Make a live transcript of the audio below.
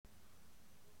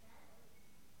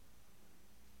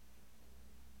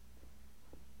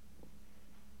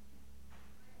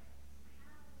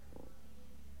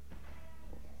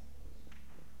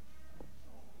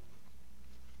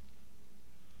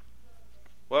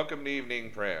Welcome to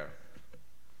evening prayer.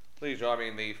 Please join me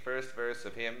in the first verse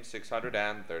of hymn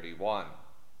 631.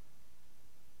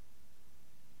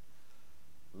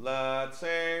 Let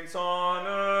saints on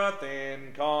earth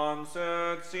in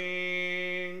concert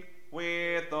sing,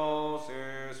 with those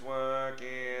whose work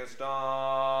is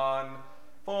done.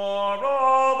 For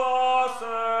all the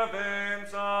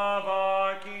servants of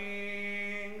our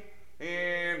King,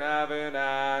 in heaven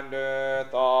and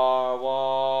earth are one.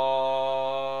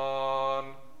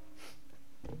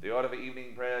 The order of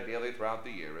evening prayer daily throughout the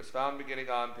year is found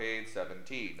beginning on page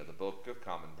 17 of the Book of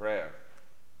Common Prayer.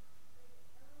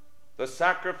 The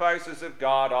sacrifices of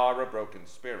God are a broken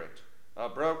spirit. A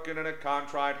broken and a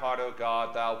contrite heart, O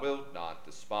God, thou wilt not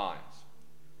despise.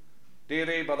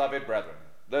 Dearly beloved brethren,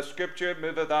 the Scripture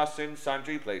moveth us in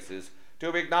sundry places to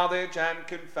acknowledge and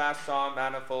confess our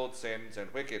manifold sins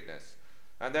and wickedness,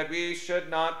 and that we should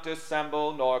not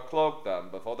dissemble nor cloak them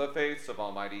before the face of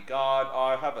Almighty God,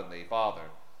 our heavenly Father,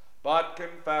 but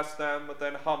confess them with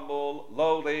an humble,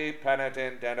 lowly,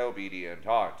 penitent, and obedient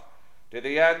heart, to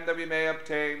the end that we may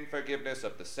obtain forgiveness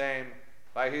of the same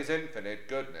by his infinite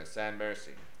goodness and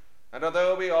mercy. And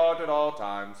although we ought at all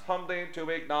times humbly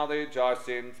to acknowledge our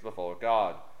sins before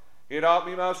God, yet ought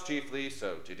we most chiefly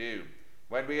so to do,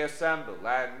 when we assemble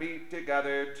and meet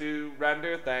together to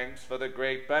render thanks for the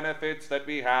great benefits that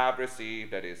we have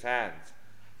received at his hands,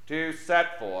 to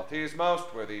set forth his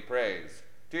most worthy praise,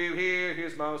 to hear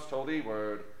his most holy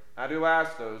word, and to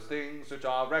ask those things which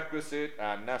are requisite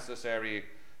and necessary,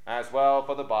 as well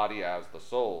for the body as the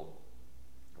soul.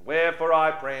 Wherefore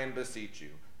I pray and beseech you,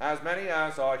 as many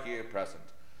as are here present,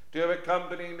 to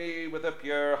accompany me with a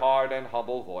pure heart and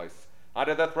humble voice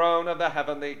unto the throne of the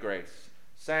heavenly grace,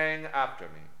 saying after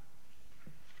me,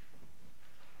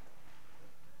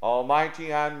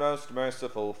 Almighty and most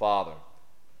merciful Father,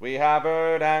 we have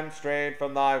erred and strayed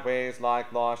from thy ways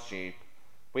like lost sheep.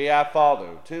 We have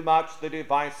followed too much the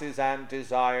devices and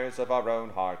desires of our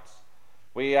own hearts.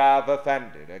 We have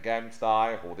offended against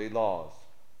thy holy laws.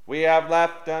 We have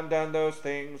left undone those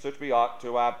things which we ought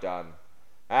to have done,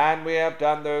 and we have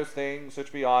done those things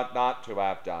which we ought not to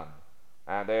have done,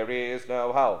 and there is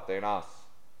no health in us.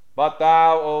 But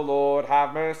thou, O Lord,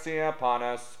 have mercy upon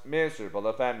us, miserable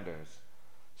offenders.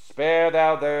 Spare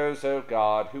thou those, O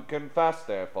God, who confess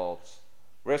their faults.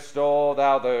 Restore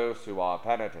thou those who are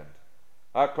penitent,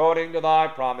 according to thy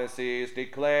promises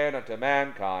declared unto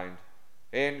mankind,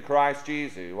 in Christ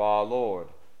Jesus our Lord.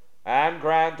 And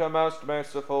grant, O most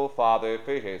merciful Father,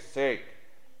 for his sake,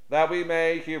 that we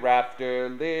may hereafter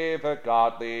live a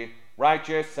godly,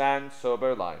 righteous, and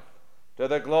sober life, to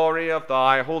the glory of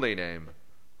thy holy name.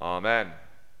 Amen.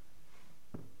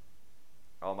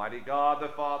 Almighty God, the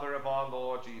Father of our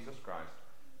Lord Jesus Christ,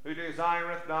 who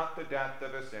desireth not the death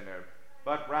of a sinner,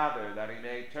 but rather that he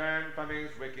may turn from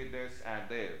his wickedness and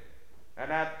live, and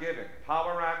hath given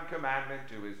power and commandment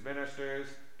to his ministers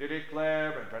to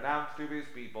declare and pronounce to his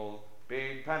people,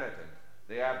 being penitent,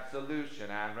 the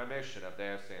absolution and remission of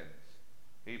their sins.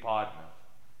 He pardoneth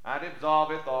and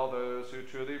absolveth all those who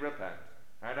truly repent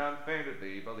and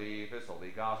unfeignedly believe his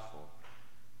holy gospel.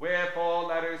 Wherefore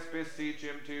let us beseech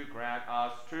him to grant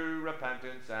us true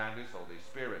repentance and his Holy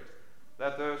Spirit,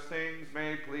 that those things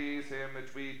may please him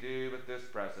which we do at this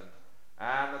present,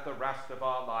 and that the rest of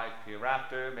our life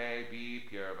hereafter may be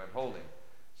pure and holy,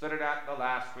 so that at the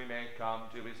last we may come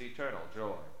to his eternal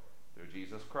joy. Through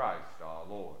Jesus Christ our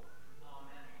Lord.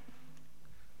 Amen.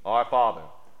 Our Father,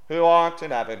 who art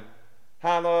in heaven,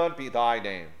 hallowed be thy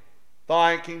name.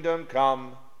 Thy kingdom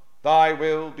come, thy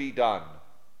will be done,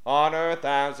 on earth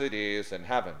as it is in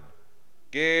heaven.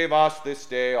 Give us this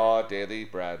day our daily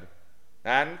bread,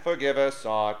 and forgive us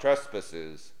our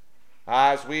trespasses,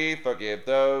 as we forgive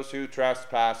those who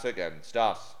trespass against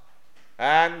us.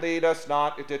 And lead us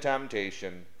not into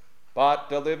temptation, but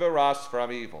deliver us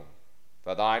from evil.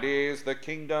 For thine is the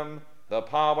kingdom, the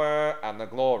power, and the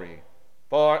glory,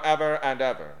 for ever and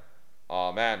ever.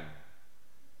 Amen.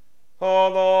 O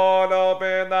Lord,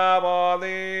 open thou our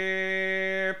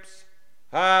lips,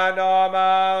 and our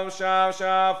mouth shall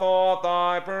shout forth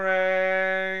thy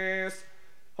praise.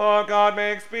 O God,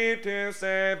 make speed to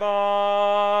save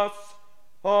us.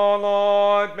 O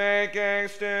Lord, make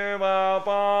haste to help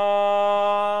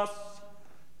us.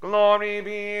 Glory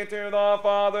be to the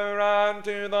Father, and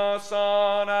to the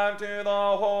Son, and to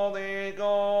the Holy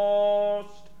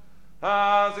Ghost,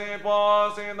 as it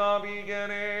was in the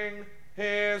beginning,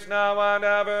 is now, and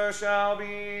ever shall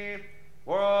be,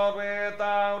 world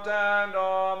without end.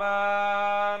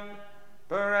 Amen.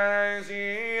 Praise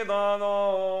ye the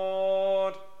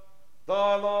Lord. The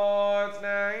Lord's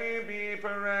name be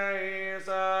praised.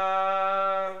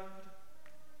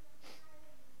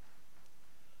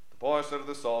 portion of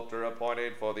the Psalter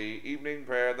appointed for the evening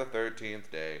prayer the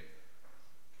 13th day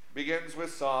begins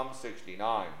with Psalm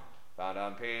 69, found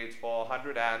on page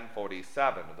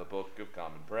 447 of the Book of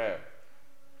Common Prayer.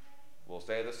 We'll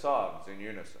say the Psalms in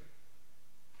unison.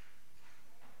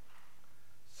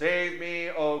 Save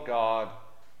me, O God,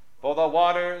 for the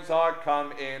waters are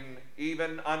come in,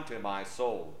 even unto my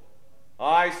soul.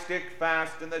 I stick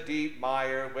fast in the deep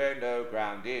mire where no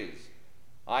ground is.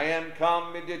 I am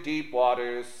come into deep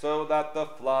waters, so that the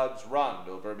floods run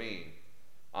over me.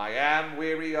 I am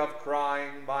weary of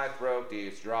crying, my throat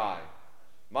is dry.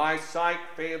 My sight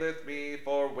faileth me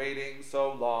for waiting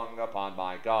so long upon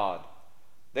my God.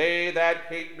 They that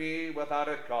hate me without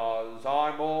a cause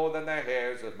are more than the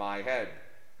hairs of my head.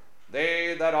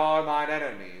 They that are mine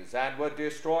enemies and would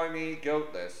destroy me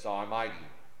guiltless are mighty.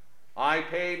 I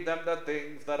paid them the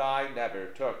things that I never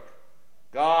took.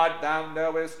 God, thou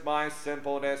knowest my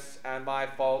sinfulness, and my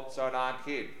faults are not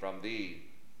hid from thee.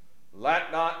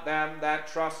 Let not them that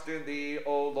trust in thee,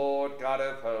 O Lord God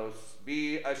of hosts,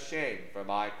 be ashamed for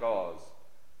my cause.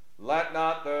 Let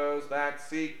not those that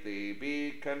seek thee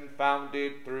be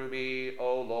confounded through me,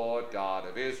 O Lord God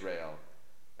of Israel.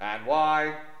 And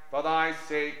why? For thy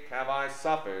sake have I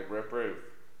suffered reproof.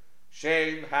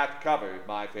 Shame hath covered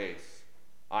my face.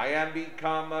 I am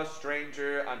become a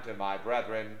stranger unto my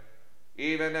brethren,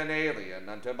 even an alien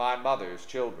unto my mother's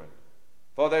children.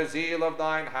 For the zeal of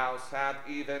thine house hath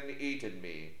even eaten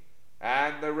me,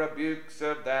 and the rebukes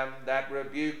of them that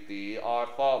rebuke thee are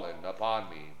fallen upon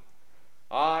me.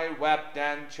 I wept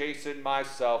and chastened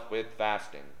myself with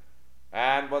fasting,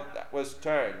 and what was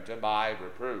turned to my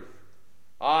reproof.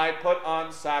 I put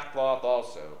on sackcloth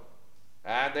also,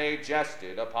 and they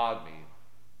jested upon me.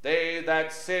 They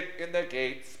that sit in the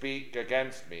gate speak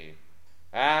against me,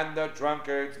 and the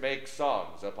drunkards make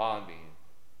songs upon me.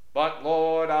 But,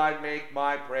 Lord, I make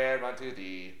my prayer unto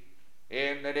thee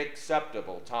in an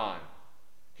acceptable time.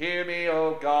 Hear me,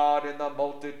 O God, in the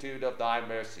multitude of thy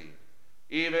mercy,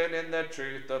 even in the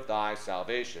truth of thy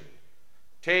salvation.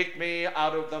 Take me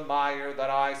out of the mire that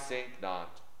I sink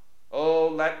not. O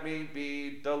let me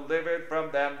be delivered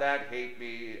from them that hate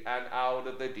me, and out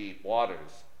of the deep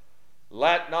waters.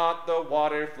 Let not the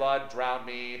water flood drown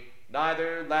me,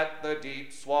 neither let the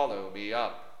deep swallow me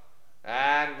up.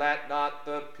 And let not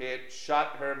the pit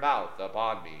shut her mouth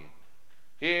upon me.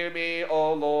 Hear me,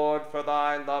 O Lord, for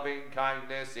thy loving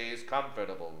kindness is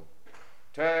comfortable.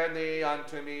 Turn thee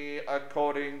unto me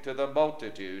according to the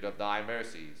multitude of thy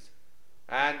mercies.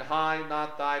 And hide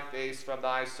not thy face from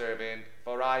thy servant,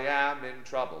 for I am in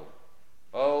trouble.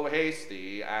 O haste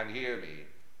thee, and hear me.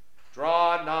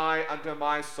 Draw nigh unto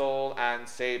my soul, and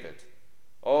save it.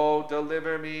 O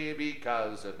deliver me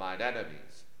because of mine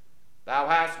enemies. Thou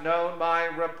hast known my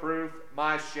reproof,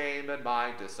 my shame, and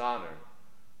my dishonor.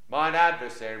 Mine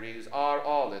adversaries are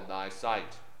all in thy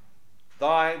sight.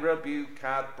 Thy rebuke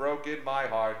hath broken my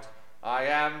heart. I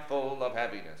am full of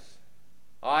heaviness.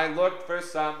 I looked for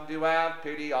some to have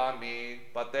pity on me,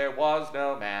 but there was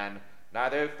no man,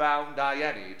 neither found I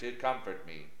any to comfort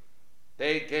me.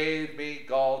 They gave me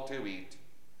gall to eat,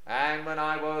 and when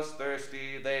I was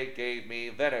thirsty, they gave me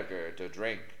vinegar to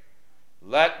drink.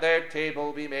 Let their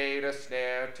table be made a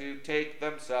snare to take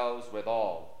themselves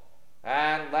withal,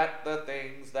 and let the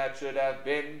things that should have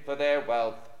been for their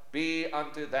wealth be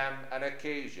unto them an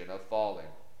occasion of falling.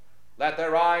 Let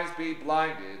their eyes be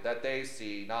blinded that they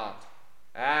see not,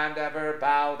 and ever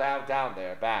bow thou down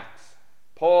their backs.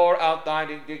 Pour out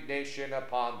thine indignation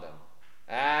upon them,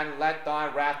 and let thy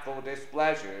wrathful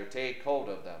displeasure take hold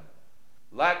of them.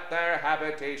 Let their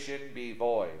habitation be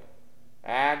void,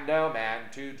 and no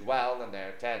man to dwell in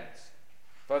their tents.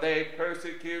 For they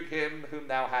persecute him whom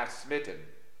thou hast smitten,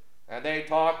 and they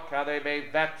talk how they may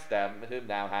vex them whom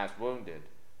thou hast wounded.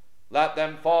 Let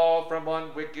them fall from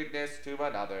one wickedness to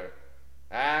another,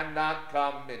 and not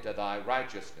come into thy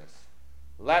righteousness.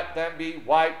 Let them be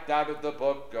wiped out of the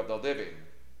book of the living,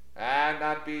 and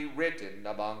not be written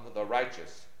among the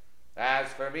righteous. As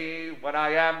for me, when I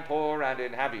am poor and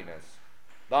in heaviness,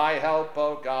 thy help,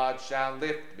 O God, shall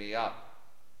lift me up.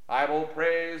 I will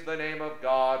praise the name of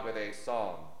God with a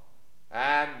song,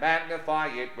 and magnify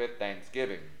it with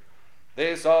thanksgiving.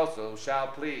 This also shall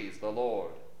please the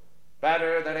Lord,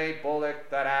 better than a bullock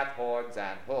that hath horns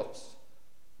and hoofs.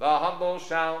 The humble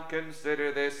shall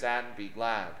consider this and be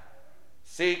glad.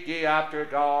 Seek ye after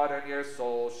God, and your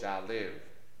soul shall live.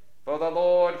 For the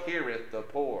Lord heareth the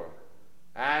poor,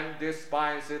 and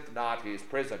despiseth not his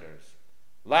prisoners.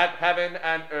 Let heaven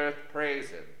and earth praise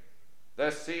him, the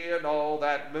sea and all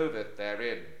that moveth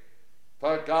therein.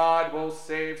 For God will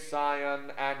save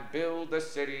Zion, and build the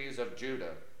cities of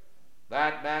Judah.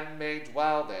 that men may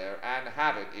dwell there and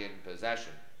have it in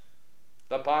possession.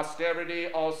 The posterity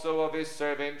also of his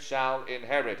servant shall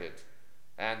inherit it,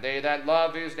 and they that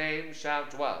love his name shall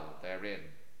dwell therein.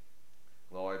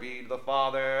 Glory be to the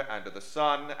Father, and to the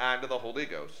Son, and to the Holy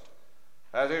Ghost,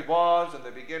 as it was in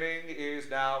the beginning, is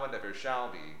now, and ever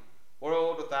shall be,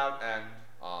 world without end.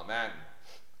 Amen.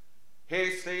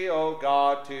 Haste thee, O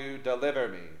God, to deliver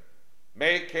me.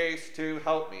 Make haste to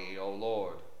help me, O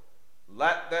Lord.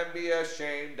 Let them be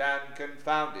ashamed and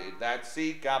confounded that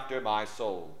seek after my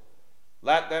soul.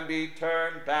 Let them be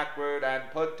turned backward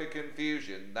and put to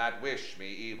confusion that wish me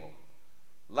evil.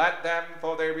 Let them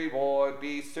for their reward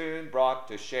be soon brought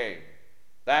to shame,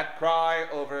 that cry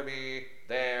over me,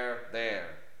 there, there.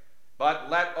 But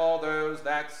let all those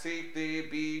that seek thee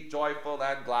be joyful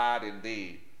and glad in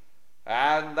thee.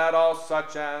 And let all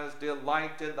such as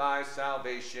delight in thy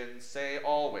salvation say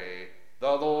always,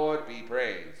 the Lord be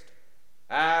praised.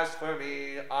 As for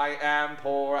me, I am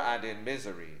poor and in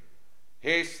misery.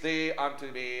 Haste thee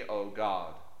unto me, O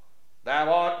God.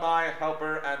 Thou art my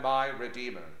helper and my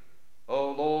redeemer.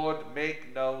 O Lord,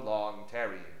 make no long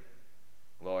tarrying.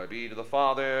 Glory be to the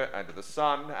Father, and to the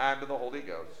Son, and to the Holy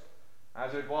Ghost,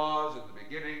 as it was in the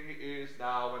beginning, is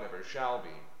now, and ever shall be,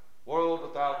 world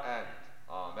without end.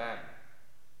 Amen.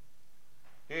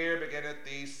 Here beginneth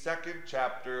the second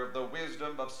chapter of the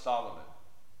Wisdom of Solomon,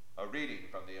 a reading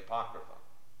from the Apocrypha.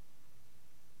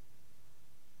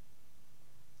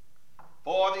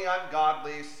 For the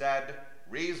ungodly said,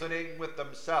 reasoning with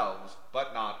themselves,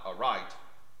 but not aright,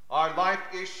 our life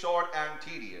is short and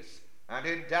tedious, and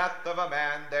in death of a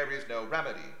man there is no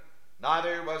remedy,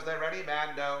 neither was there any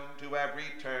man known to have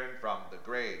returned from the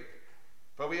grave.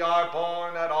 For we are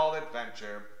born at all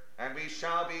adventure, and we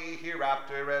shall be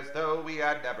hereafter as though we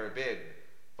had never been.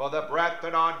 For the breath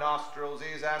in our nostrils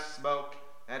is as smoke,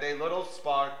 and a little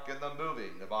spark in the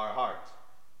moving of our heart,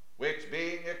 which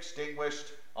being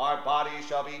extinguished, our body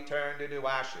shall be turned into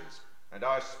ashes, and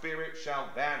our spirit shall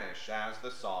vanish as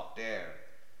the soft air.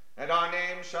 And our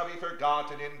name shall be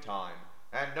forgotten in time,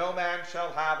 and no man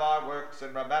shall have our works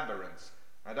in remembrance,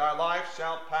 and our life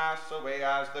shall pass away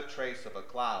as the trace of a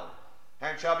cloud,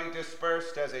 and shall be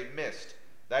dispersed as a mist,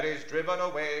 that is driven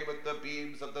away with the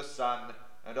beams of the sun,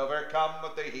 and overcome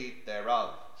with the heat thereof.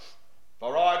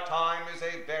 For our time is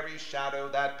a very shadow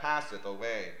that passeth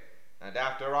away, and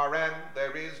after our end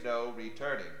there is no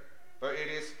returning, for it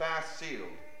is fast sealed,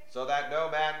 so that no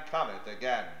man cometh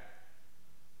again.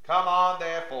 Come on,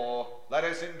 therefore, let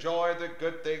us enjoy the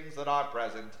good things that are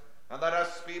present, and let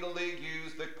us speedily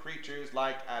use the creatures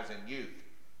like as in youth.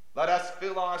 Let us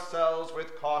fill ourselves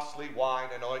with costly wine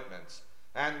and ointments,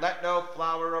 and let no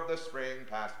flower of the spring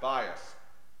pass by us.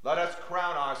 Let us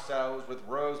crown ourselves with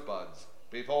rosebuds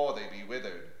before they be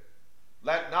withered.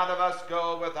 Let none of us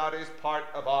go without his part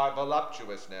of our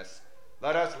voluptuousness.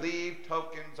 Let us leave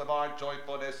tokens of our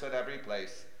joyfulness at every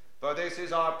place, for this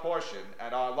is our portion,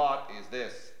 and our lot is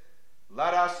this.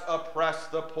 Let us oppress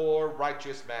the poor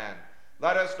righteous man.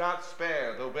 Let us not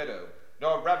spare the widow,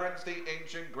 nor reverence the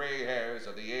ancient gray hairs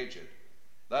of the aged.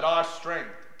 Let our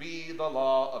strength be the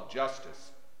law of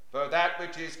justice, for that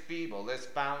which is feeble is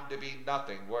found to be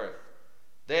nothing worth.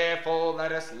 Therefore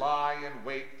let us lie in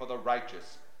wait for the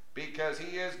righteous, because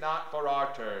he is not for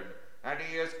our turn, and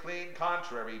he is clean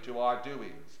contrary to our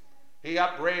doings. He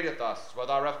upbraideth us with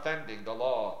our offending the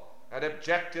law, and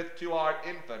objecteth to our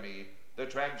infamy the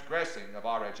transgressing of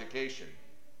our education.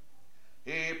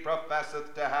 He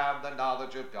professeth to have the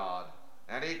knowledge of God,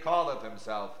 and he calleth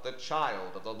himself the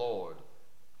child of the Lord.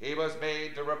 He was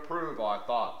made to reprove our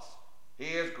thoughts. He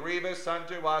is grievous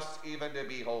unto us even to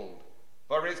behold,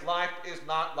 for his life is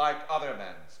not like other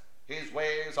men's. His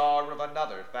ways are of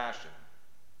another fashion.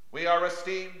 We are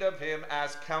esteemed of him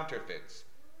as counterfeits.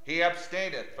 He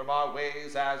abstaineth from our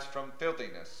ways as from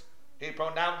filthiness. He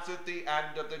pronounceth the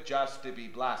end of the just to be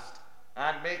blessed,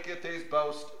 and maketh his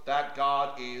boast that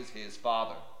God is his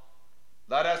Father.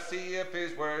 Let us see if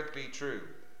his words be true,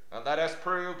 and let us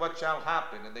prove what shall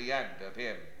happen in the end of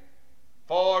him.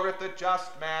 For if the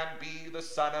just man be the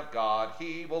Son of God,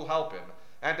 he will help him,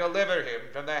 and deliver him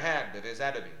from the hand of his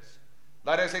enemies.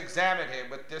 Let us examine him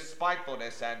with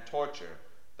despitefulness and torture,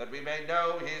 that we may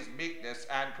know his meekness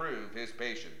and prove his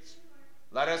patience.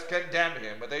 Let us condemn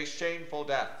him with a shameful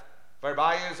death, for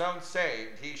by his own saying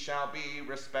he shall be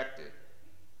respected.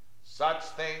 Such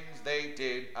things they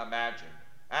did imagine,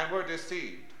 and were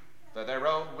deceived, for their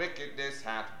own wickedness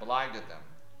hath blinded them.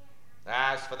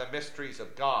 As for the mysteries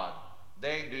of God,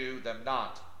 they knew them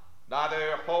not,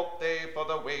 neither hoped they for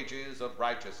the wages of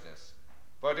righteousness,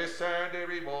 for discerned a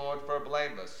reward for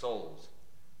blameless souls.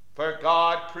 For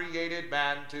God created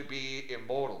man to be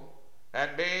immortal,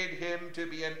 and made him to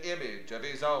be an image of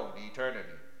his own eternity.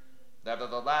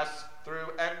 Nevertheless,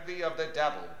 through envy of the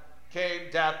devil came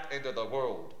death into the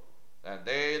world, and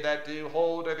they that do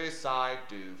hold of his side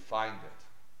do find it.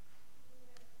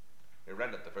 We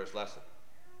read it the first lesson.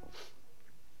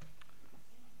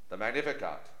 The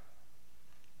Magnificat.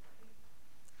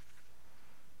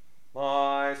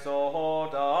 My soul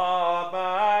doth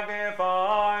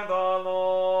magnify the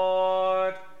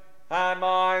Lord, and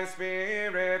my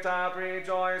spirit hath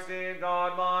rejoiced in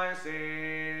God my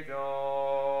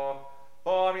Saviour.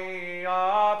 For he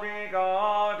hath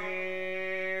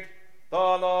regarded the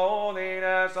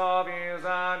lowliness of his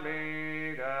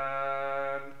handmaiden.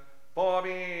 For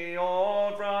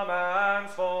behold, from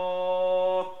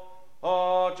henceforth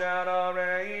all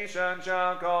generations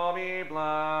shall call me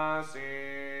blessed.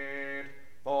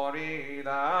 For he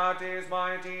that is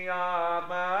mighty hath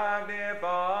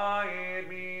magnified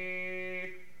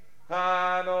me,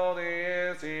 and holy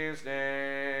is his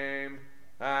name,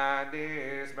 and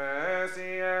his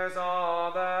mercy is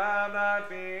on them that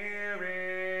fear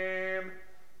him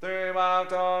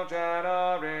throughout all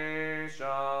generations.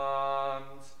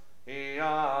 He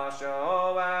hath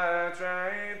showed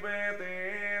strength with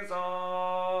his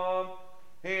arm.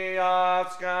 He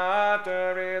hath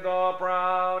scattered the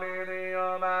proud in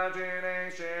the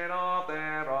imagination of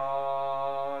their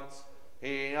hearts.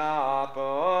 He hath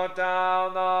put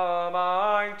down the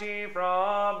mighty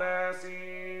from their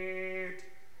seat,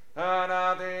 and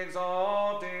hath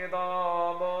exalted the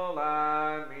humble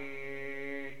and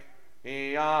meek.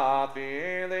 He hath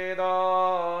filled the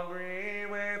hungry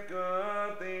with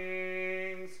good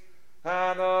things,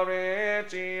 and the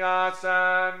rich he hath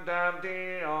sent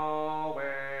empty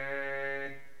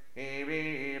away. He,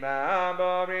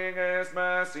 remembering his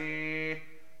mercy,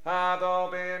 hath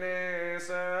opened his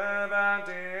servant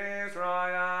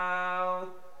Israel,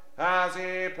 as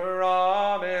he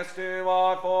promised to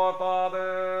our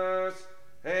forefathers,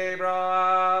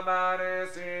 Abraham and his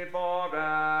seed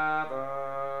forever.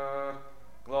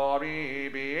 Glory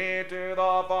be to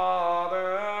the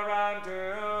Father, and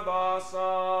to the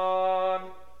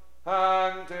Son,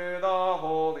 and to the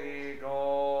Holy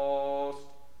Ghost,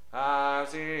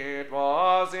 as it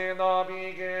was in the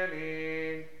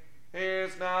beginning,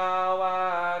 is now,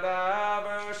 and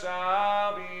ever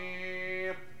shall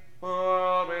be,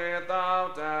 world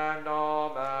without end.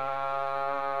 Amen.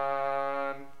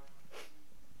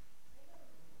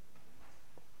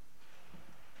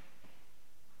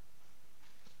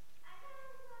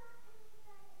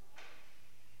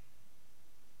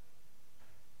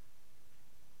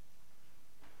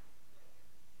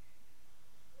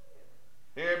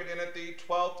 Here beginneth the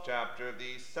 12th chapter of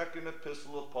the second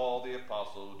epistle of Paul the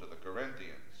Apostle to the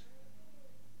Corinthians.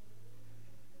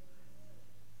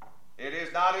 It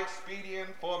is not expedient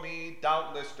for me,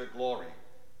 doubtless, to glory.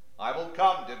 I will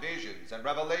come to visions and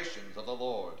revelations of the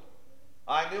Lord.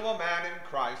 I knew a man in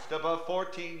Christ above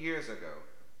 14 years ago,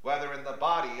 whether in the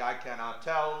body I cannot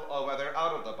tell, or whether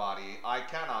out of the body I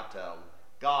cannot tell.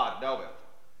 God knoweth.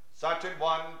 Such an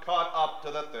one caught up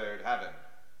to the third heaven.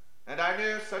 And I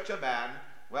knew such a man,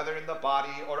 whether in the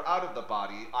body or out of the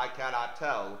body I cannot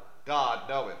tell. God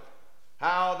knoweth.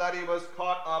 How that he was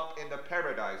caught up into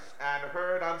paradise, and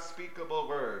heard unspeakable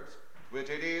words,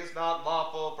 which it is not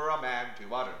lawful for a man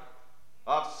to utter.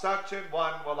 Of such an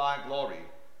one will I glory.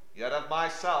 Yet of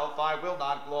myself I will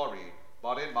not glory,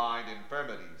 but in mine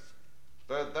infirmities.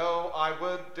 For though I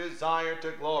would desire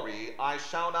to glory, I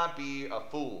shall not be a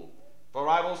fool, for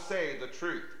I will say the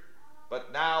truth.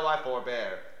 But now I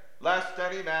forbear, lest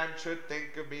any man should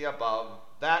think of me above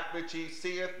that which he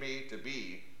seeth me to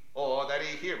be, or that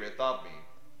he heareth of me,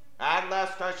 and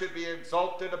lest I should be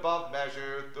exalted above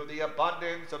measure through the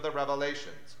abundance of the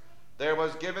revelations. There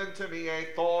was given to me a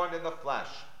thorn in the flesh,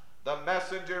 the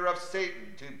messenger of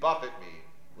Satan to buffet me,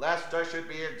 lest I should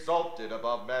be exalted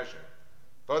above measure.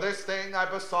 For this thing I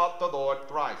besought the Lord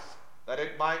thrice, that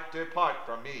it might depart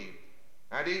from me.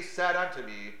 And he said unto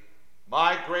me,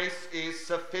 My grace is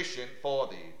sufficient for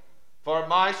thee, for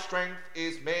my strength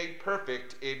is made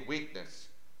perfect in weakness.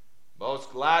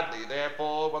 Most gladly,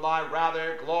 therefore, will I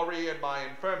rather glory in my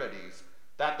infirmities,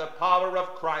 that the power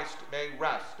of Christ may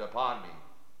rest upon me.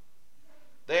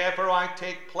 Therefore I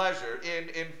take pleasure in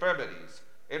infirmities,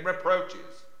 in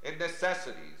reproaches, in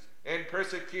necessities, in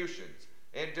persecutions,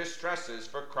 in distresses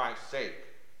for Christ's sake.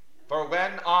 For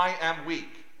when I am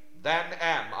weak, then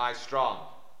am I strong.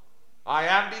 I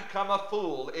am become a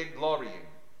fool in glorying.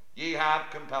 Ye have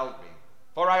compelled me,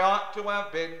 for I ought to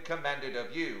have been commended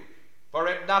of you. For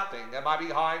in nothing am I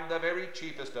behind the very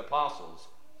chiefest apostles,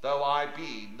 though I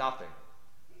be nothing.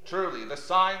 Truly the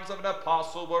signs of an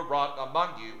apostle were wrought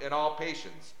among you in all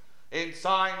patience, in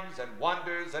signs and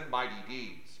wonders and mighty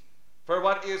deeds. For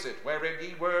what is it wherein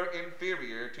ye were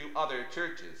inferior to other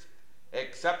churches,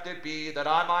 except it be that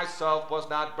I myself was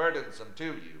not burdensome to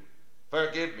you?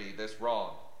 Forgive me this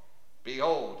wrong.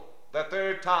 Behold, the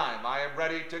third time I am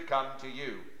ready to come to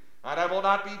you, and I will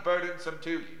not be burdensome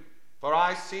to you, for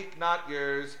I seek not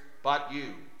yours, but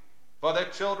you. For the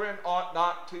children ought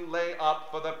not to lay up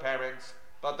for the parents,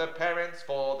 but the parents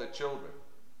for the children.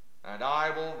 And I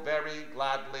will very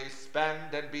gladly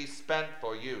spend and be spent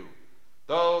for you,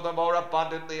 though the more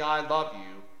abundantly I love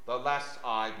you, the less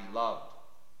I be loved.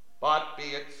 But be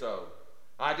it so.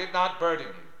 I did not burden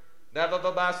you.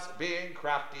 Nevertheless, being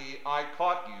crafty, I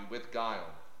caught you with guile.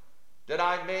 Did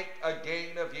I make a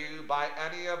gain of you by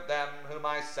any of them whom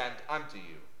I sent unto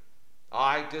you?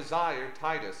 I desired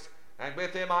Titus, and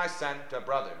with him I sent a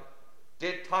brother.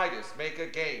 Did Titus make a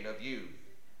gain of you?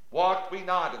 Walked we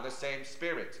not in the same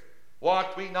spirit?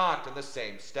 Walked we not in the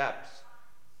same steps?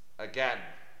 Again,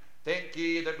 think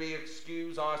ye that we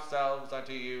excuse ourselves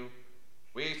unto you?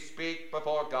 We speak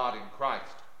before God in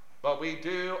Christ, but we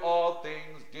do all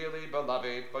things, dearly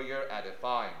beloved, for your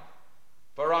edifying.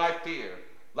 For I fear,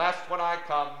 lest when I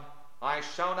come, I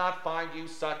shall not find you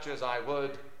such as I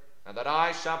would, and that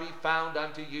I shall be found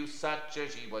unto you such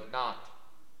as ye would not,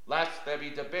 lest there be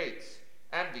debates,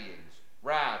 envyings,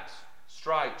 wraths,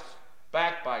 strifes,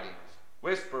 backbitings,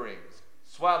 whisperings,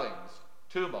 swellings,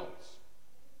 tumults.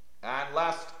 And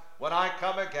lest, when I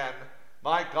come again,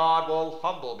 my God will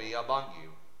humble me among you,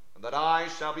 and that I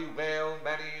shall bewail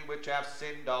many which have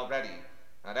sinned already,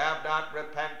 and have not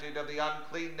repented of the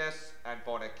uncleanness and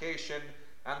fornication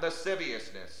and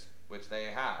lasciviousness which they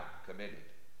have committed.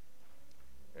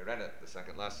 We read it, the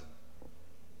second lesson.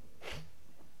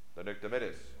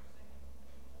 Benedictus.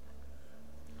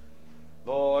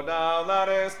 Lord, now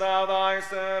lettest thou thy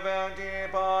servant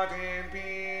depart in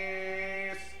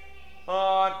peace,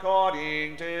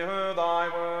 according to thy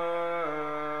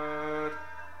word.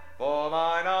 For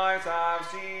mine eyes have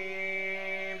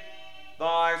seen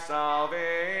thy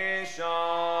salvation,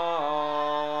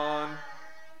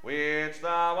 which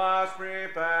thou hast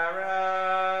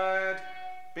prepared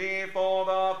before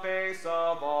the face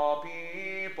of all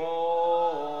people,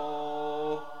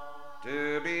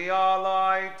 to be a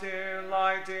light to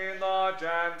lighten the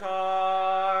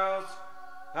Gentiles,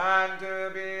 and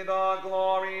to be the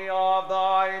glory of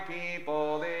thy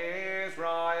people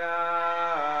Israel.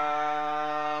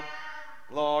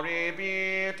 Glory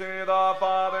be to the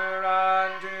Father,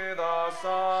 and to the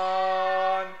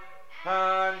Son,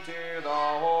 and to the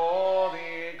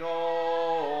Holy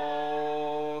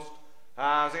Ghost,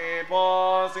 as it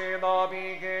was in the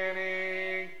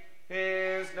beginning,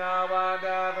 is now, and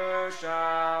ever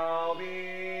shall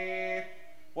be,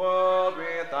 world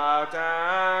without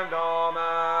end. Amen.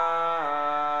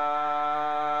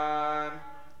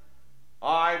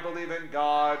 I believe in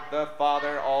God, the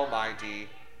Father Almighty,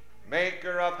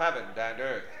 maker of heaven and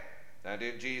earth, and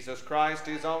in Jesus Christ,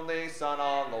 his only Son,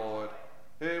 our Lord,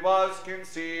 who was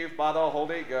conceived by the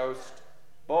Holy Ghost,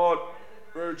 born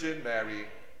Virgin Mary,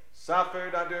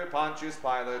 suffered under Pontius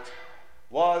Pilate,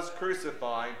 was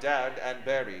crucified, dead, and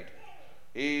buried.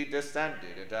 He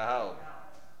descended into hell.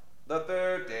 The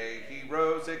third day he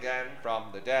rose again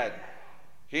from the dead.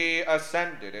 He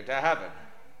ascended into heaven,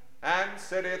 and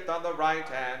sitteth on the right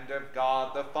hand of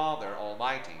God the Father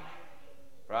Almighty.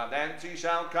 From thence he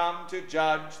shall come to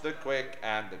judge the quick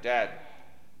and the dead.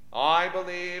 I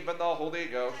believe in the Holy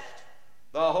Ghost,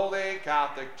 the Holy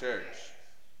Catholic Church,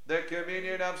 the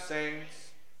communion of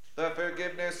saints, the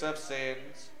forgiveness of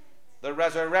sins, the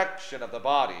resurrection of the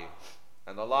body,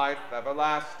 and the life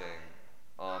everlasting.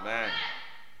 Amen.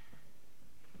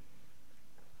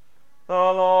 The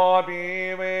Lord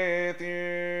be with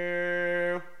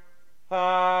you,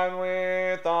 and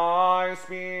with thy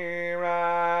spirit.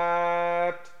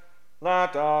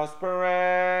 Let us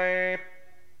pray.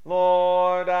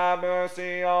 Lord, have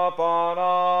mercy upon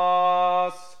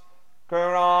us.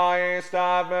 Christ,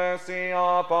 have mercy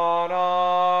upon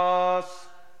us.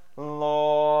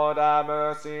 Lord, have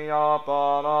mercy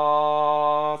upon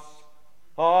us.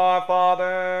 Our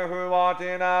Father, who art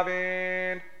in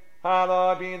heaven,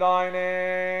 hallowed be thy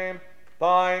name.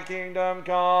 Thy kingdom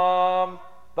come,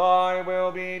 thy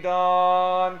will be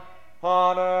done,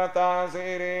 on earth as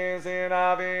it is in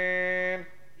heaven.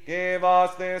 Give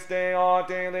us this day our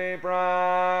daily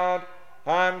bread,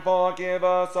 and forgive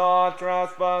us our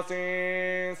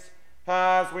trespasses,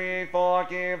 as we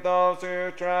forgive those who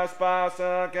trespass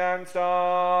against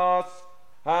us.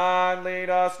 And lead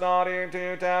us not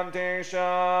into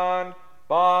temptation,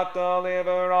 but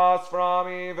deliver us from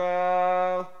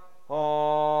evil.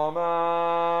 Amen.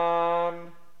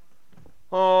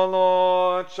 O Lord,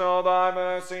 show thy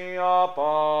mercy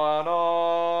upon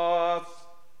us,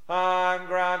 and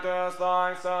grant us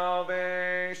thy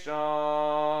salvation.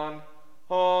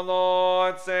 O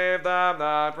Lord, save them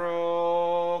that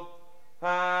rule,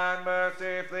 and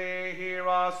mercifully hear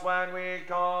us when we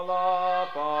call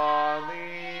upon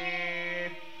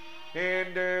thee.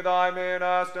 Endue thy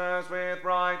ministers with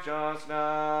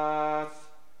righteousness,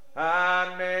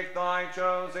 and make thy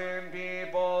chosen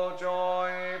people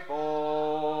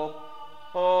joyful.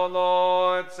 O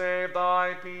Lord, save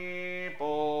thy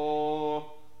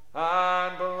people,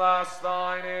 and bless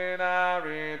thine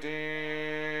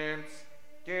inheritance.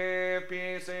 Give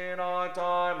peace in our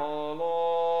time, O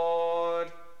Lord,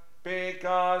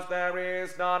 because there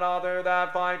is none other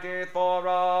that fighteth for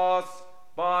us,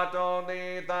 but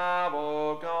only thou,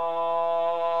 O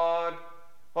God.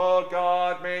 O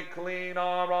God, make clean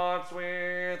our hearts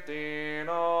within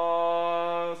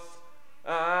us,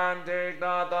 and take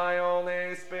not thy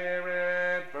Holy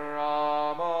Spirit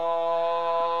from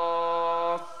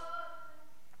us.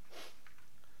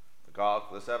 The call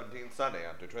for the 17th Sunday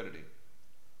after Trinity.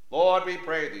 Lord, we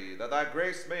pray thee that thy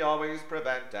grace may always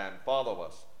prevent and follow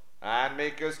us, and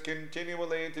make us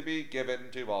continually to be given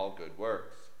to all good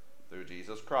works. Through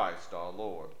Jesus Christ our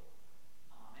Lord.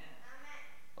 Amen.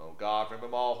 O God, from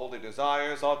whom all holy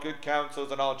desires, all good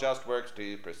counsels, and all just works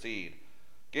do proceed,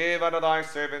 give unto thy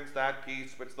servants that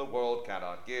peace which the world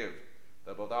cannot give,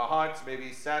 that both our hearts may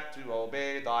be set to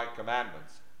obey thy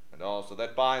commandments, and also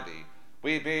that by thee,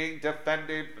 we being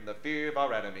defended from the fear of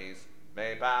our enemies,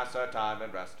 may pass our time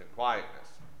in rest and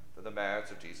quietness, through the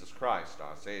merits of Jesus Christ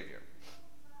our Saviour.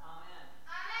 Amen.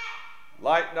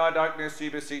 Lighten our darkness, we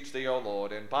beseech thee, O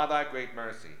Lord, and by thy great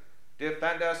mercy,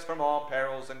 defend us from all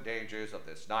perils and dangers of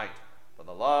this night, for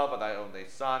the love of thy only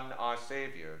Son, our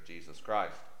Saviour, Jesus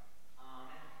Christ.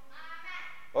 Amen.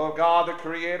 O God, the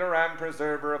Creator and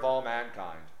Preserver of all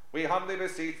mankind, we humbly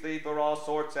beseech thee for all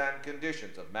sorts and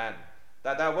conditions of men,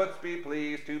 that thou wouldst be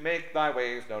pleased to make thy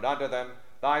ways known unto them,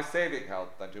 thy saving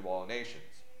health unto all nations.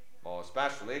 More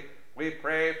especially, we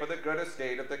pray for the good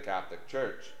estate of the Catholic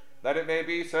Church, that it may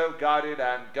be so guided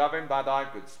and governed by thy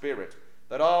good Spirit,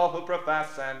 that all who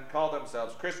profess and call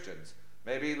themselves Christians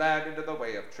may be led into the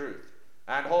way of truth,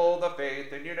 and hold the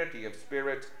faith in unity of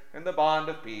spirit, in the bond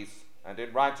of peace, and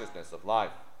in righteousness of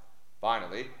life.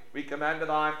 Finally, we commend to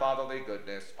thy fatherly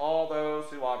goodness all those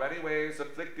who are any ways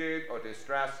afflicted or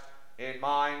distressed in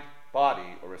mind,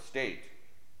 body, or estate,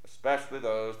 especially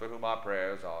those for whom our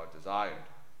prayers are desired.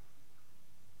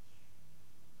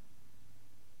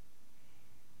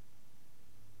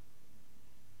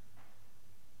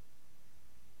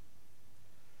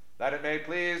 That it may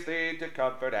please thee to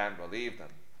comfort and relieve them,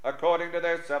 according to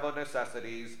their several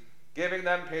necessities, giving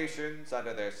them patience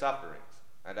under their sufferings,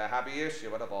 and a happy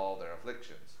issue out of all their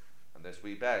afflictions. And this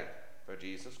we beg for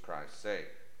Jesus Christ's sake.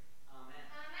 Amen.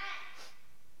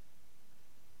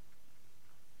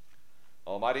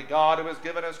 Almighty God, who has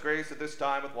given us grace at this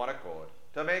time with one accord,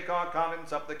 to make our common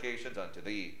supplications unto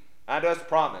thee, and hast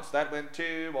promised that when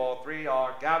 2 or 3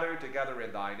 are gathered together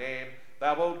in thy name,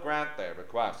 thou wilt grant their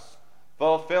requests.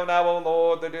 Fulfill now, O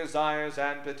Lord, the desires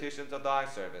and petitions of thy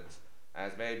servants,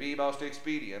 as may be most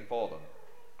expedient for them,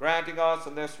 granting us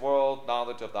in this world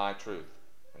knowledge of thy truth,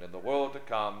 and in the world to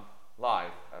come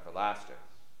life everlasting.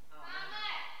 Amen.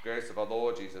 Grace of our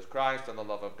Lord Jesus Christ, and the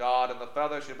love of God, and the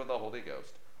fellowship of the Holy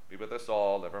Ghost be with us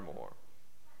all evermore.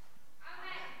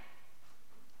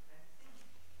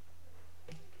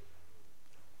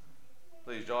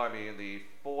 Please join me in the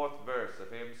 4th verse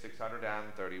of hymn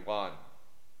 631.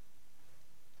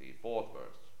 The 4th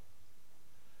verse.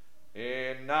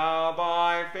 In now by